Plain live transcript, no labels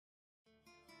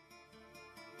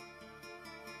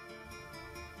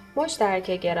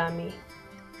مشترک گرامی،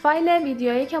 فایل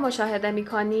ویدیویی که مشاهده می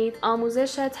کنید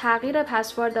آموزش تغییر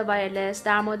پسورد وایرلس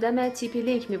در مودم تیپی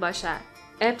لینک می باشد.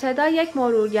 ابتدا یک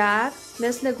مرورگر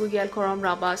مثل گوگل کروم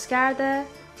را باز کرده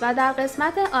و در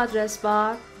قسمت آدرس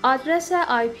بار آدرس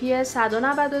IP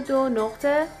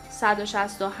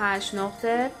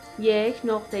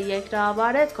 192.168.1.1 را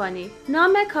وارد کنید.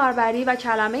 نام کاربری و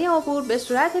کلمه عبور به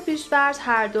صورت پیش‌فرض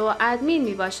هر دو ادمین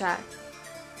می باشد.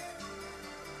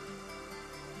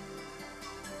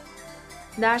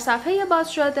 در صفحه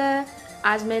باز شده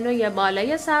از منوی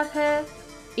بالای صفحه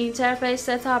اینترفیس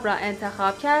ستاپ را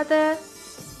انتخاب کرده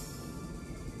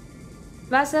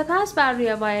و سپس بر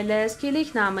روی وایرلس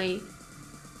کلیک نمایید.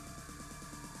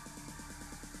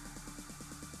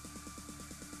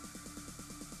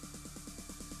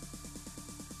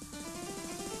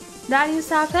 در این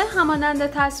صفحه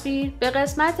همانند تصویر به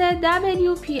قسمت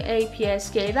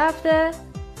WPA/PSK رفته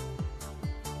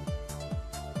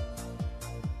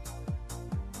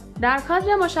در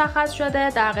کادر مشخص شده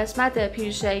در قسمت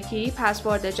پیرشیکی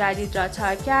پسورد جدید را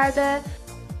تایپ کرده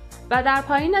و در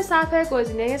پایین صفحه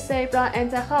گزینه سیو را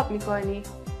انتخاب می‌کنید.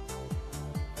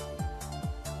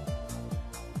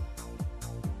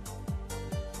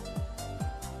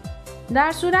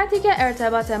 در صورتی که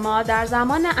ارتباط ما در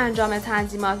زمان انجام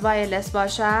تنظیمات وایرلس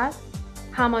باشد،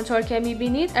 همانطور که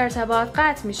می‌بینید ارتباط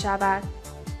قطع می‌شود.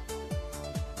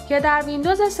 که در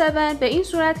ویندوز 7 به این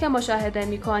صورت که مشاهده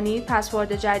می‌کنید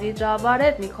پسورد جدید را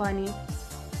وارد می‌کنید.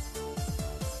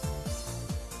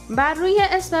 بر روی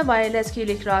اسم وایرلس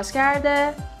کلیک راست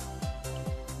کرده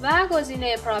و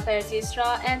گزینه پراپرتیز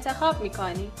را انتخاب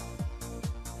می‌کنید.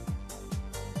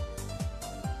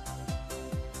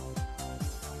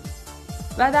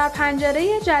 و در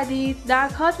پنجره جدید در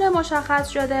کادر مشخص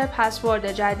شده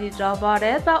پسورد جدید را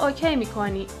وارد و اوکی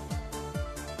می‌کنید.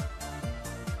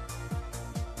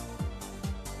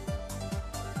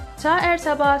 تا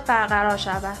ارتباط برقرار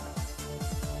شود.